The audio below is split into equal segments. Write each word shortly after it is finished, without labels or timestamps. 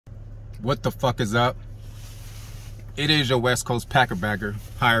What the fuck is up? It is your West Coast Packerbacker,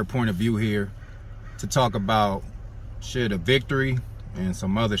 higher point of view here to talk about shit, a victory and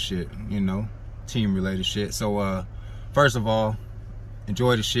some other shit, you know, team related shit. So first of all,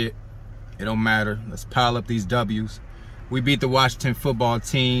 enjoy the shit. It don't matter. Let's pile up these W's. We beat the Washington football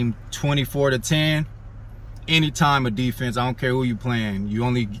team 24-10. Anytime a defense, I don't care who you playing, you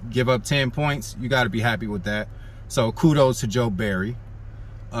only give up 10 points, you got to be happy with that. So kudos to Joe Barry.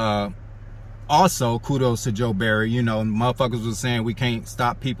 Also, kudos to Joe Barry. You know, motherfuckers was saying we can't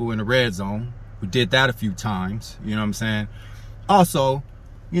stop people in the red zone. We did that a few times. You know what I'm saying? Also,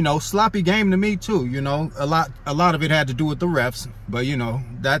 you know, sloppy game to me too. You know, a lot of it had to do with the refs, but you know,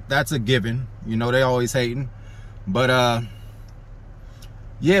 that's a given. You know, they always hating. But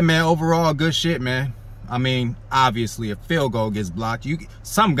yeah, man, overall good shit, man. I mean, obviously, a field goal gets blocked.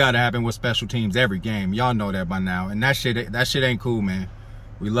 Something got to happen with special teams every game. Y'all know that by now. And that shit ain't cool, man.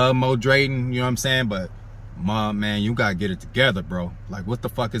 We love Mo Drayton, you know what I'm saying? But, man, you got to get it together, bro. Like, what the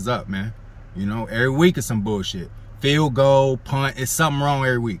fuck is up, man? You know, every week is some bullshit. Field goal, punt, it's something wrong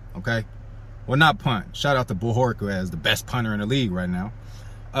every week, okay? Well, not punt. Shout out to Buhorka as the best punter in the league right now.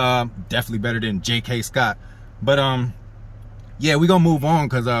 Definitely better than J.K. Scott. But, yeah, we're going to move on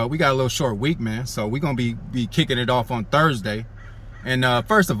because we got a little short week, man. So we're going to be kicking it off on Thursday. And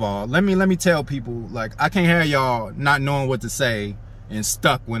first of all, let me tell people, like, I can't have y'all not knowing what to say and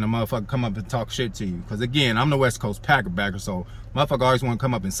stuck when a motherfucker come up and talk shit to you. Because, again, I'm the West Coast Packerbacker, so motherfucker always want to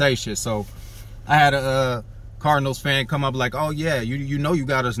come up and say shit. So I had a Cardinals fan come up like, oh, yeah, you know you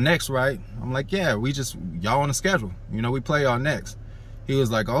got us next, right? I'm like, yeah, y'all on the schedule. You know, we play y'all next. He was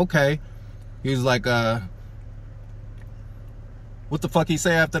like, okay. He was like, what the fuck he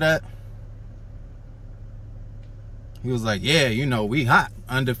say after that? He was like, yeah, you know, we hot,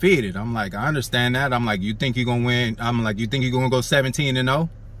 undefeated. I'm like, I understand that. I'm like, you think you're going to win? I'm like, you think you're going to go 17-0?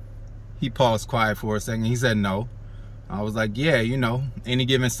 He paused quiet for a second. He said no. I was like, yeah, you know, any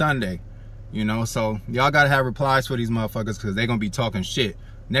given Sunday. You know, so y'all got to have replies for these motherfuckers because they're going to be talking shit.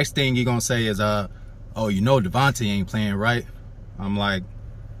 Next thing you're going to say is, oh, you know DAVANTE ain't playing, right? I'm like,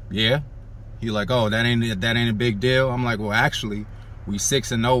 yeah. He like, oh, that ain't a big deal. I'm like, well, actually, we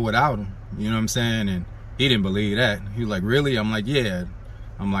 6-0 without him. You know what I'm saying? And he didn't believe that. He was like, really? I'm like, yeah.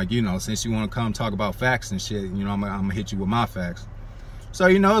 I'm like, you know, since you want to come talk about facts and shit, you know, I'm going to hit you with my facts. So,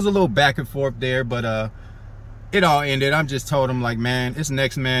 you know, it was a little back and forth there, but it all ended. I just told him, like, man, it's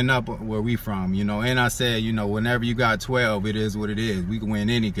next man up where we from, you know. And I said, you know, whenever you got 12, it is what it is. We can win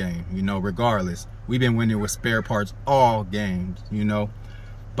any game, you know, regardless. We've been winning with spare parts all games, you know.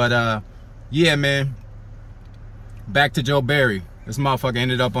 But, yeah, man, back to Joe Barry. This motherfucker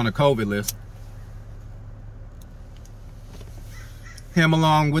ended up on a COVID list. Him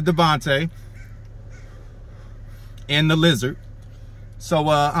along with DAVANTE and the Lizard. So,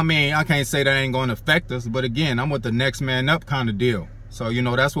 I mean, I can't say that ain't going to affect us. But again, I'm with the next man up kind of deal. So, you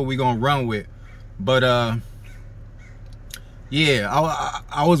know, that's what we're going to run with. But, yeah,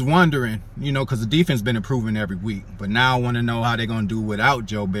 I was wondering, you know, because the defense been improving every week. But now I want to know how they're going to do without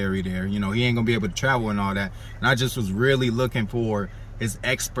Joe Barry there. You know, he ain't going to be able to travel and all that. And I just was really looking for his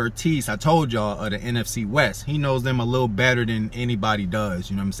expertise. I told y'all of the NFC West. He knows them a little better than anybody does.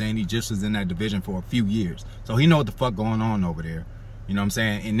 You know what I'm saying? He just was in that division for a few years. So he know what the fuck going on over there. You know what I'm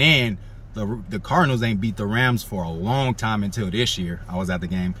saying? And then the Cardinals ain't beat the Rams for a long time until this year. I was at the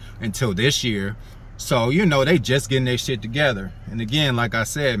game. Until this year. So, you know, they just getting their shit together. And again, like I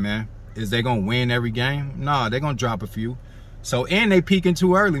said, man, is they going to win every game? Nah, they're going to drop a few. So, and they peaking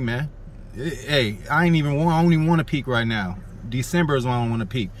too early, man. Hey, I don't even want to peak right now. December is when I want to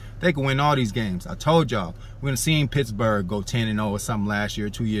peak. They can win all these games. I told y'all. We done seen Pittsburgh go 10-0 or something last year,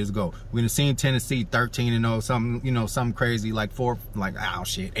 2 years ago. We done seen Tennessee 13-0, something, you know, something crazy like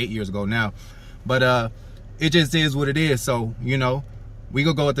 8 years ago now. But it just is what it is. So, you know, we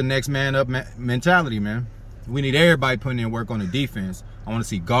gonna go with the next man up mentality, man. We need everybody putting in work on the defense. I want to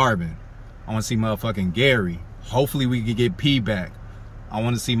see Garvin. I want to see motherfucking Gary. Hopefully we can get P back. I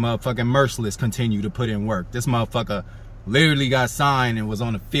want to see motherfucking Merciless continue to put in work. This motherfucker literally got signed and was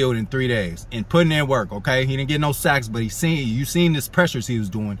on the field in 3 days and putting in work, okay? He didn't get no sacks, but you seen this pressures he was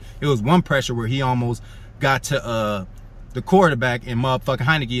doing. It was one pressure where he almost got to the quarterback and motherfucking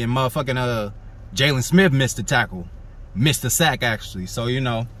Heineke and motherfucking Jalen Smith missed the tackle. Missed the sack, actually. So, you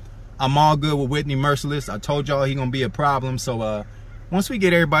know, I'm all good with Whitney Merciless. I told y'all he gonna be a problem. So, once we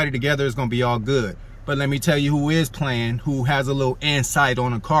get everybody together, it's gonna be all good. But let me tell you who is playing, who has a little insight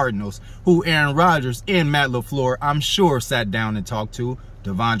on the Cardinals, who Aaron Rodgers and Matt LaFleur, I'm sure, sat down and talked to.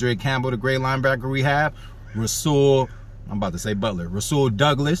 Devondre Campbell, the great linebacker we have. Rasul, I'm about to say Butler. Rasul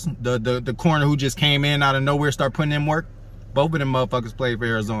Douglas, the corner who just came in out of nowhere, start putting in work. Both of them motherfuckers played for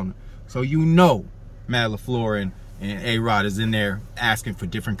Arizona. So you know Matt LaFleur and A-Rod is in there asking for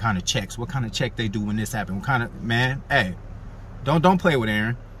different kind of checks. What kind of check they do when this happens? What kind of, man, hey, don't play with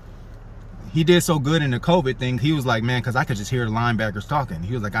Aaron. He did so good in the COVID thing. He was like, man, because I could just hear the linebackers talking.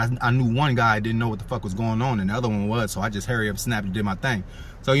 He was like, I knew one guy didn't know what the fuck was going on, and the other one was, so I just hurry up, snapped, and did my thing.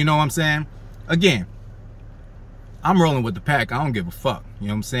 So you know what I'm saying? Again, I'm rolling with the pack. I don't give a fuck. You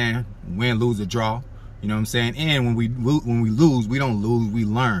know what I'm saying? Win, lose, or draw. You know what I'm saying? And when we lose, we don't lose, we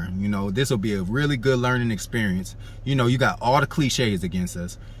learn. You know, this will be a really good learning experience. You know, you got all the cliches against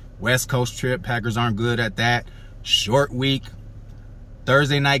us. West Coast trip, Packers aren't good at that. Short week.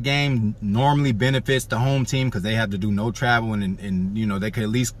 Thursday night game normally benefits the home team because they have to do no travel, and you know, they could at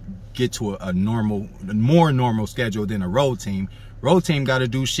least get to a more normal schedule than a road team. Road team got to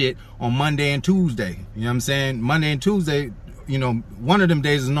do shit on Monday and Tuesday. You know what I'm saying? Monday and Tuesday, you know, one of them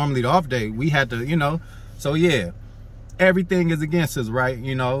days is normally the off day. We had to, you know, so yeah, everything is against us, right?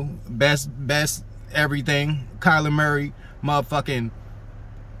 You know, best everything. Kyler Murray, motherfucking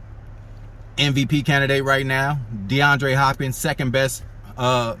MVP candidate right now. DeAndre Hopkins, second best,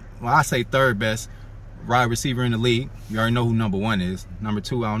 well, I say third best wide receiver in the league. You already know who number one is. Number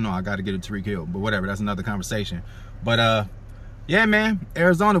two, I don't know. I got to get it to Tariq Hill, but whatever. That's another conversation. But yeah, man,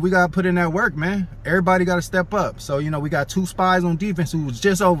 Arizona, we got to put in that work, man. Everybody got to step up. So, you know, we got 2 spies on defense who was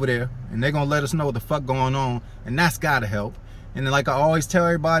just over there, and they're going to let us know what the fuck going on, and that's got to help. And then, like I always tell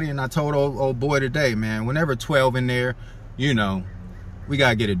everybody, and I told old boy today, man, whenever 12 in there, you know, we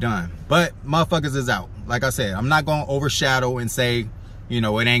got to get it done. But motherfuckers is out. Like I said, I'm not going to overshadow and say, you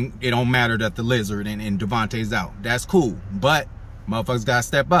know, it don't matter that the Lizard and Davante's out. That's cool. But motherfuckers got to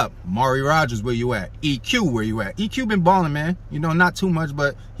step up. RODGERS, where you at? EQ, where you at? EQ been balling, man. You know, not too much,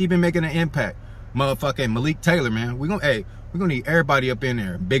 but he been making an impact. Motherfucking Malik Taylor, man. We're gonna need everybody up in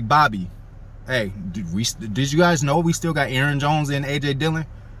there. Big Bobby. Hey, did you guys know we still got Aaron Jones and AJ Dillon?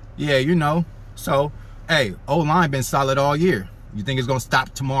 Yeah, you know. So, hey, O-line been solid all year. You think it's gonna stop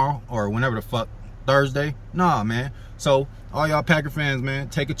tomorrow or whenever the fuck? Thursday? Nah, man. So, all y'all Packer fans, man,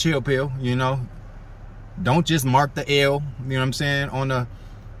 take a chill pill, you know. Don't just mark the L, you know what I'm saying, on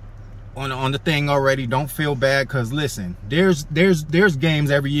the thing already. Don't feel bad, because listen, there's games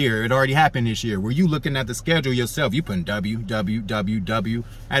every year. It already happened this year where you looking at the schedule yourself, you putting W.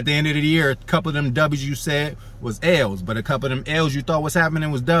 At the end of the year, a couple of them W's you said was L's, but a couple of them L's you thought was happening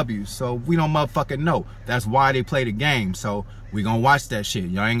was W's. So we don't motherfucking know. That's why they play the game. So we gonna watch that shit.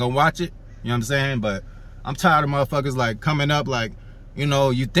 Y'all ain't gonna watch it, you know what I'm saying? But I'm tired of motherfuckers like coming up like, you know,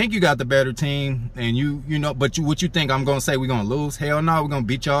 you think you got the better team, and you know, but what you think I'm gonna say we gonna lose? Hell no, we're gonna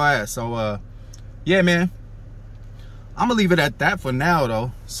beat your ass. So yeah, man, I'm gonna leave it at that for now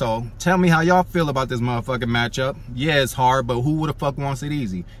though. So tell me how y'all feel about this motherfucking matchup. Yeah, it's hard, but who the fuck wants it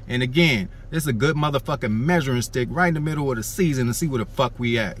easy? And again, this is a good motherfucking measuring stick right in the middle of the season to see where the fuck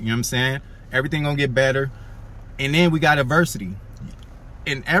we at. You know what I'm saying? Everything gonna get better, and then we got adversity.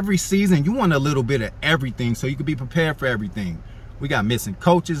 In every season, you want a little bit of everything so you can be prepared for everything. We got missing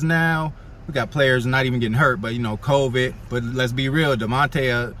coaches now. We got players not even getting hurt, but, you know, COVID. But let's be real,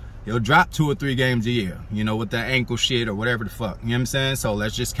 Davante, he'll drop 2 or 3 games a year, you know, with that ankle shit or whatever the fuck. You know what I'm saying? So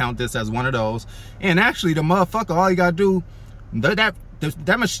let's just count this as one of those. And actually, the motherfucker, all you got to do,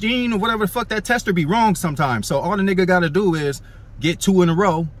 that machine or whatever the fuck, that tester be wrong sometimes. So all the nigga got to do is get 2 in a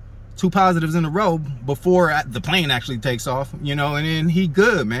row, 2 positives in a row before the plane actually takes off, you know, and then he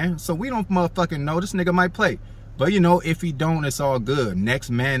good, man. So we don't motherfucking know. This nigga might play. But, you know, if he don't, it's all good. Next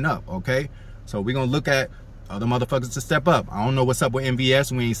man up, okay? So we're going to look at other motherfuckers to step up. I don't know what's up with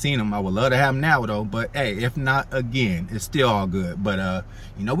MVS. We ain't seen him. I would love to have him now, though. But, hey, if not, again, it's still all good. But,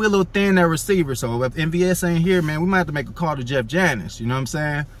 you know, we're a little thin at receiver. So if MVS ain't here, man, we might have to make a call to Jeff Janis. You know what I'm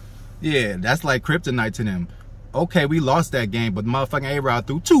saying? Yeah, that's like kryptonite to them. Okay, we lost that game, but motherfucking A-Rod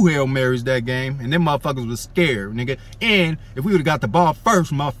threw 2 Hail Marys that game. And them motherfuckers was scared, nigga. And if we would have got the ball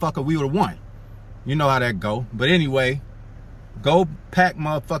first, motherfucker, we would have won. You know how that go. But anyway, go Pack,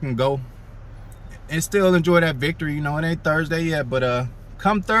 motherfucking go. And still enjoy that victory. You know, it ain't Thursday yet, but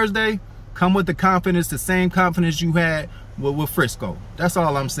come Thursday, come with the confidence, the same confidence you had with Frisco. That's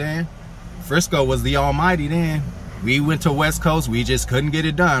all I'm saying. Frisco was the almighty then. We went to West Coast, we just couldn't get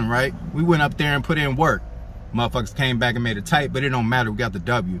it done, right? We went up there and put in work. Motherfuckers came back and made it tight, but it don't matter, we got the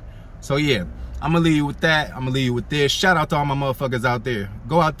W. So yeah, I'm gonna leave you with that. I'm gonna leave you with this. Shout out to all my motherfuckers out there.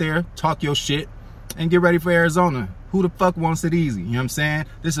 Go out there, talk your shit, and get ready for Arizona. Who the fuck wants it easy? You know what I'm saying?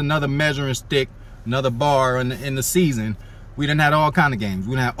 This is another measuring stick, another bar in the season. We done had all kind of games.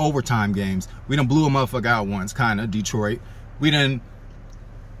 We done had overtime games. We done blew a motherfucker out once, kind of, Detroit. We done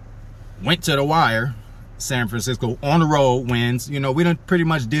went to the wire. San Francisco on the road wins. You know, we done pretty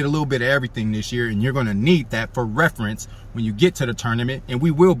much did a little bit of everything this year, and you're going to need that for reference when you get to the tournament, and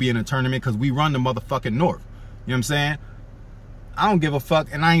we will be in a tournament because we run the motherfucking North. You know what I'm saying? I don't give a fuck,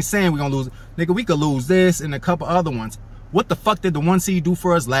 and I ain't saying we're going to lose. Nigga, we could lose this and a couple other ones. What the fuck did the 1 seed do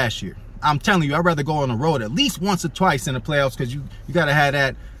for us last year? I'm telling you, I'd rather go on the road at least once or twice in the playoffs because you got to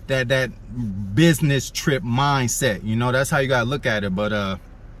have that business trip mindset. You know, that's how you got to look at it. But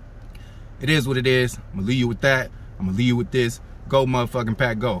it is what it is. I'm going to leave you with that. I'm going to leave you with this. Go motherfucking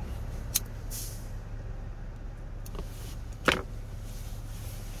Pack, go.